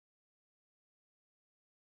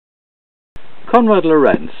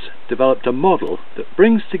Lorenz developed a model that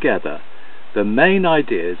brings together the main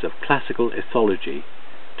ideas of classical ethology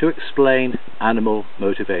to explain animal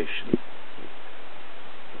motivation.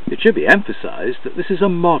 It should be emphasized that this is a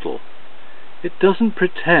model. It doesn't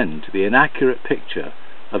pretend to be an accurate picture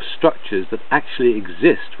of structures that actually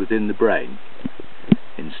exist within the brain.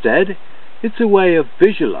 Instead, it's a way of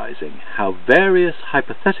visualizing how various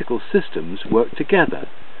hypothetical systems work together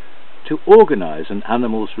to organize an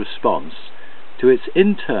animal's response to its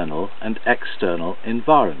internal and external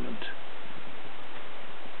environment.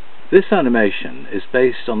 This animation is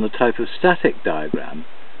based on the type of static diagram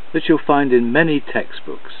that you'll find in many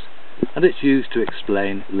textbooks, and it's used to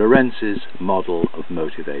explain Lorenz's model of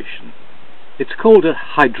motivation. It's called a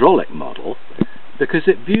hydraulic model because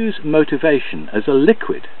it views motivation as a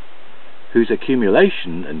liquid whose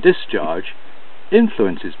accumulation and discharge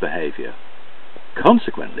influences behaviour.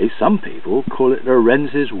 Consequently, some people call it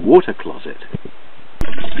Lorenz's water closet.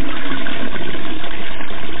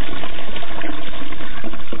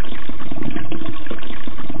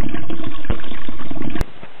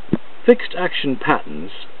 Fixed action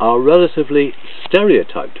patterns are relatively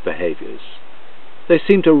stereotyped behaviours. They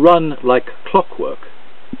seem to run like clockwork.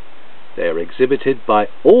 They are exhibited by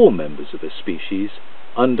all members of a species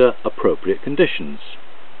under appropriate conditions.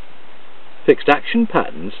 Fixed action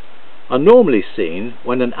patterns are normally seen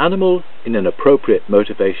when an animal in an appropriate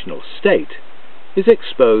motivational state is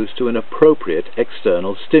exposed to an appropriate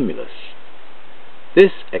external stimulus.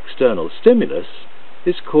 This external stimulus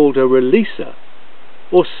is called a releaser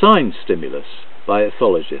or sign stimulus by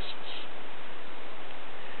ethologists.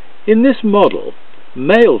 In this model,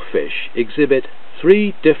 male fish exhibit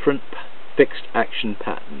 3 different fixed action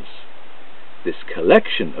patterns. This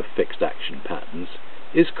collection of fixed action patterns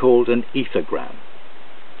is called an ethergram.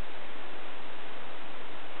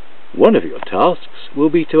 One of your tasks will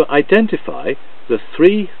be to identify the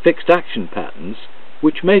 3 fixed action patterns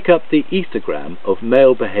which make up the ethergram of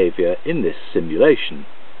male behaviour in this simulation.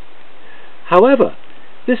 However,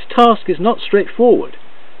 this task is not straightforward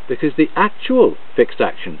because the actual fixed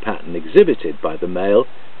action pattern exhibited by the male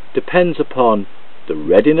depends upon the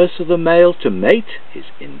readiness of the male to mate, his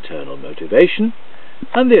internal motivation,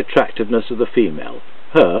 and the attractiveness of the female,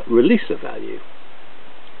 her releaser value.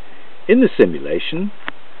 In the simulation,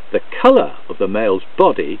 the colour of the male's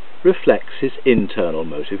body reflects his internal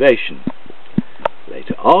motivation.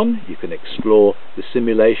 Later on, you can explore the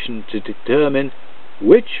simulation to determine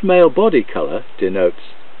which male body colour denotes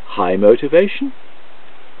high motivation,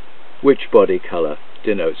 which body colour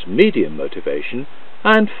denotes medium motivation,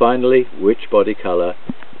 and finally which body colour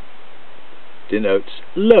denotes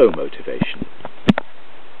low motivation.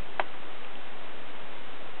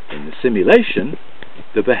 In the simulation,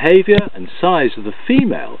 the behaviour and size of the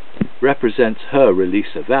female represents her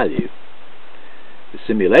releaser value. The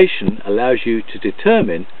simulation allows you to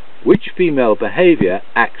determine which female behaviour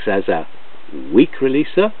acts as a weak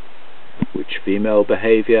releaser, which female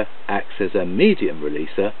behaviour acts as a medium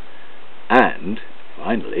releaser, and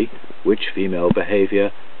finally which female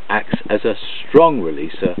behaviour acts as a strong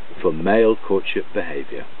releaser for male courtship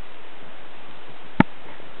behaviour.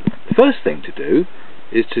 The first thing to do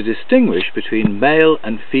is to distinguish between male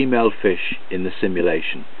and female fish in the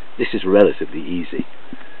simulation. This is relatively easy.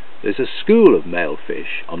 There's a school of male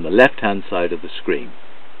fish on the left-hand side of the screen.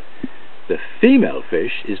 The female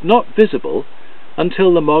fish is not visible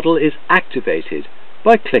until the model is activated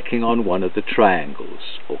by clicking on one of the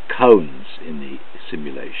triangles or cones in the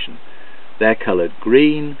simulation. They're coloured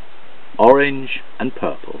green, orange and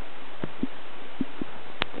purple.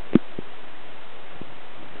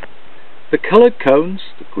 The coloured cones,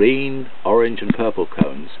 the green, orange and purple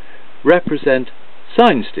cones, represent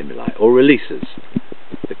sign stimuli or releases.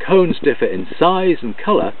 The cones differ in size and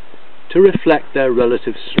colour to reflect their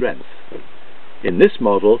relative strength. In this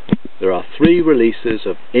model, there are 3 releases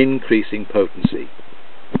of increasing potency: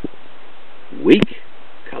 weak,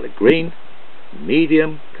 coloured green,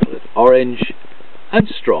 medium, coloured orange, and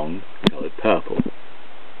strong, coloured purple.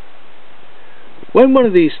 When one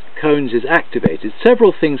of these cones is activated,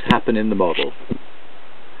 several things happen in the model.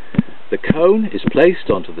 The cone is placed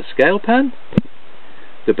onto the scale pan.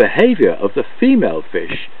 The behaviour of the female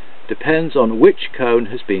fish depends on which cone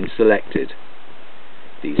has been selected.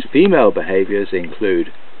 These female behaviours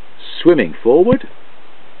include swimming forward,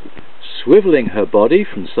 swivelling her body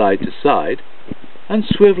from side to side, and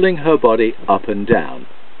swivelling her body up and down.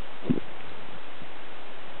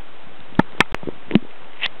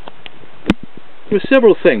 There are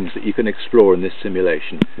several things that you can explore in this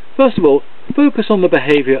simulation. First of all, focus on the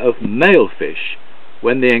behaviour of male fish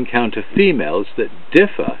when they encounter females that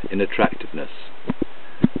differ in attractiveness.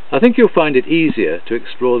 I think you'll find it easier to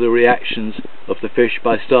explore the reactions of the fish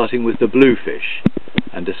by starting with the blue fish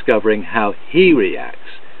and discovering how he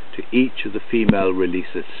reacts to each of the female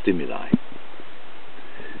releaser stimuli.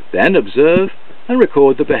 Then observe and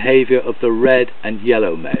record the behaviour of the red and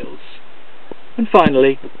yellow males. And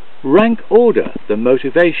finally, rank order the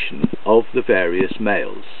motivation of the various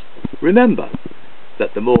males. Remember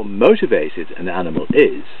that the more motivated an animal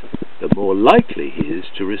is, the more likely he is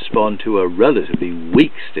to respond to a relatively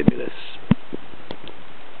weak stimulus.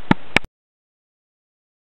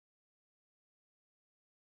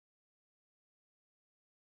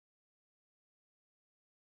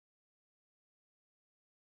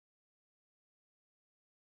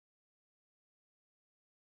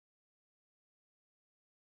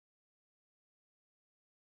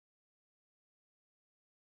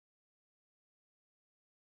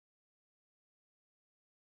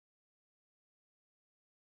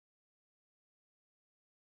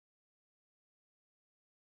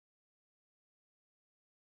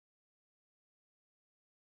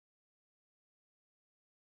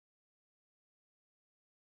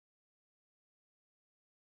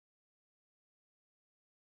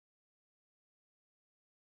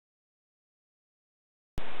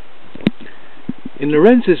 In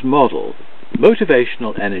Lorenz's model,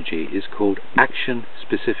 motivational energy is called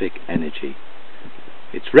action-specific energy.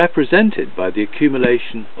 It's represented by the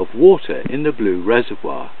accumulation of water in the blue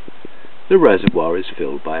reservoir. The reservoir is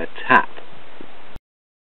filled by a tap.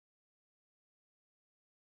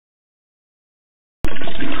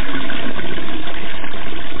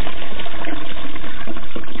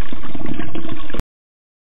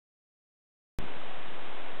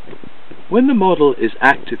 When the model is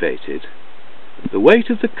activated, the weight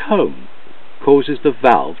of the cone causes the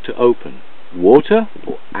valve to open. Water,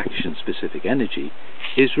 or action-specific energy,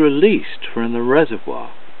 is released from the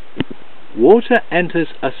reservoir. Water enters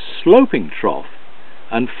a sloping trough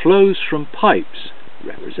and flows from pipes,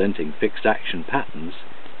 representing fixed action patterns,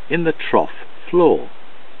 in the trough floor.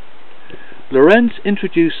 Lorenz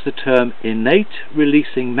introduced the term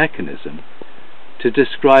InnateReleasing Mechanism to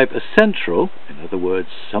describe a central, in other words,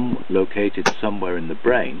 located somewhere in the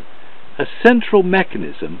brain, a central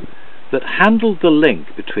mechanism that handled the link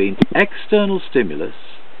between external stimulus,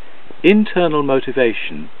 internal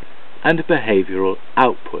motivation, and behavioral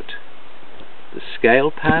output. The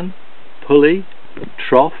scale pan, pulley,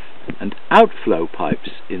 trough, and outflow pipes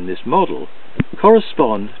in this model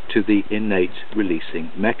correspond to the innate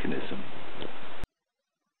releasing mechanism.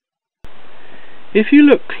 If you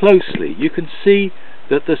look closely, you can see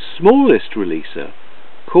that the smallest releaser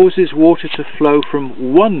causes water to flow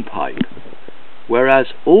from one pipe, whereas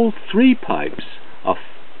all three pipes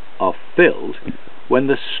are filled when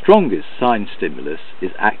the strongest sign stimulus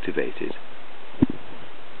is activated.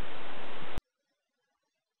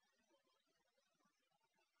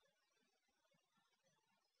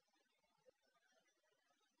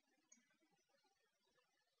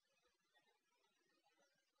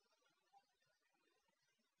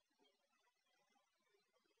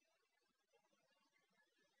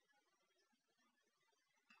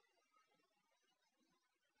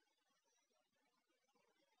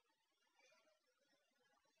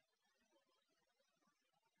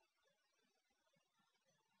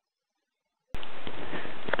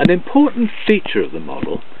 An important feature of the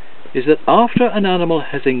model is that after an animal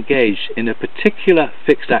has engaged in a particular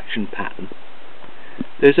fixed action pattern,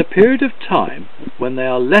 there's a period of time when they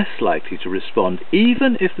are less likely to respond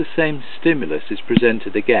even if the same stimulus is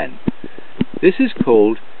presented again. This is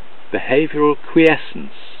called behavioural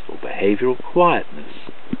quiescence or behavioural quietness.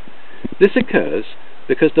 This occurs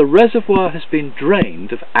because the reservoir has been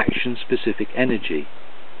drained of action-specific energy.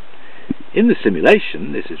 In the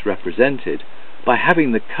simulation, this is represented by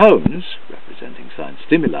having the cones, representing sign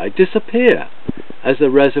stimuli, disappear as the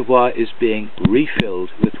reservoir is being refilled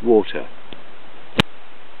with water.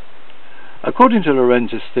 According to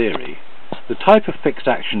Lorenz's theory, the type of fixed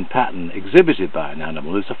action pattern exhibited by an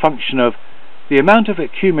animal is a function of the amount of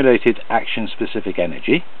accumulated action-specific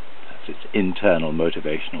energy, that's its internal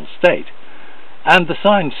motivational state, and the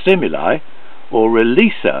sign stimuli, or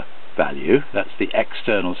releaser value, that's the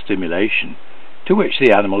external stimulation, to which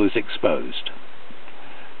the animal is exposed.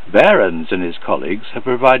 Lorenz and his colleagues have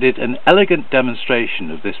provided an elegant demonstration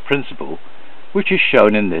of this principle, which is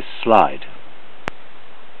shown in this slide.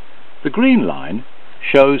 The green line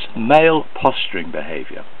shows male posturing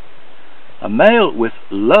behaviour. A male with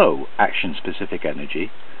low action-specific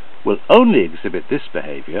energy will only exhibit this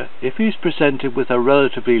behaviour if he is presented with a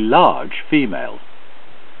relatively large female.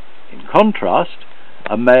 In contrast,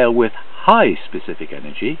 a male with high specific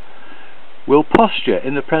energy will posture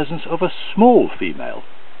in the presence of a small female.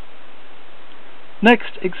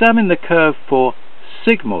 Next, examine the curve for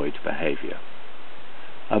sigmoid behaviour.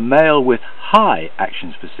 A male with high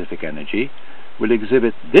action-specific energy will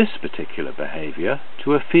exhibit this particular behaviour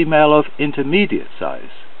to a female of intermediate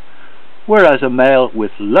size, whereas a male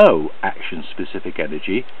with low action-specific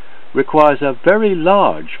energy requires a very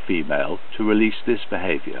large female to release this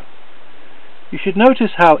behaviour. You should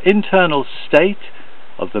notice how internal state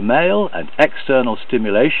of the male and external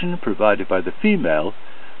stimulation provided by the female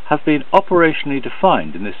have been operationally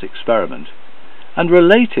defined in this experiment and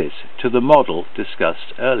relate it to the model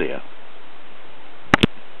discussed earlier.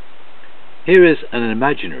 Here is an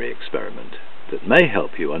imaginary experiment that may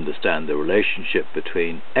help you understand the relationship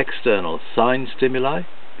between external sign stimuli,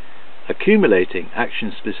 accumulating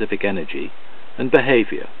action-specific energy, and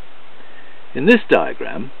behaviour. In this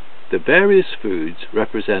diagram, the various foods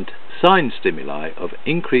represent sign stimuli of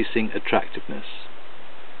increasing attractiveness.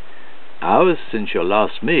 Hours since your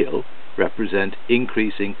last meal represent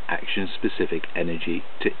increasing action-specific energy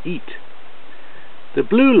to eat. The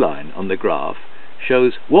blue line on the graph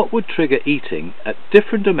shows what would trigger eating at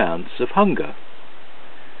different amounts of hunger.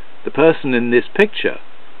 The person in this picture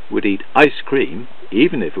would eat ice cream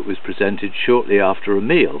even if it was presented shortly after a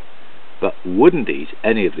meal, but wouldn't eat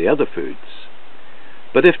any of the other foods.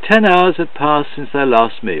 But if 10 hours had passed since their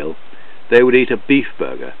last meal, they would eat a beef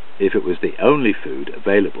burger if it was the only food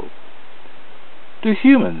available. Do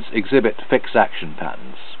humans exhibit fixed action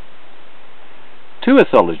patterns? Two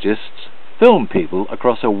ethologists filmed people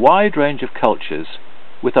across a wide range of cultures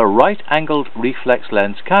with a right-angled reflex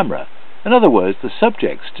lens camera. In other words, the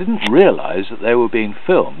subjects didn't realize that they were being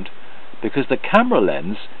filmed because the camera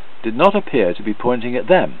lens did not appear to be pointing at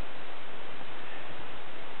them.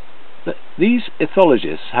 These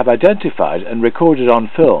ethologists have identified and recorded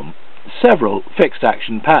on film several fixed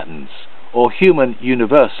action patterns, or human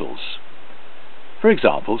universals. For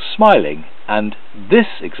example, smiling, and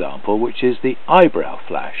this example, which is the eyebrow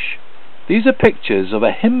flash. These are pictures of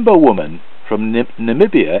a Himba woman from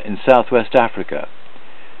Namibia in southwest Africa.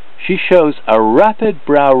 She shows a rapid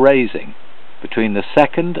brow raising between the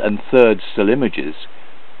second and third still images,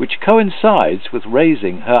 which coincides with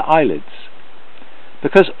raising her eyelids.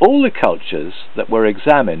 Because all the cultures that were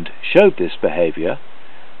examined showed this behaviour,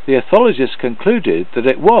 the ethologists concluded that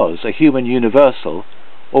it was a human universal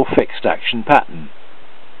or fixed action pattern.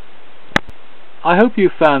 I hope you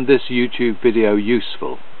found this YouTube video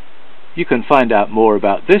useful. You can find out more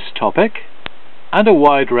about this topic and a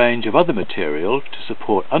wide range of other material to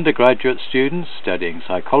support undergraduate students studying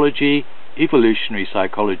psychology, evolutionary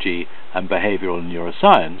psychology and behavioural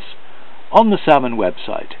neuroscience on the Salmon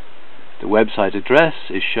website. The website address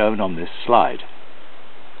is shown on this slide.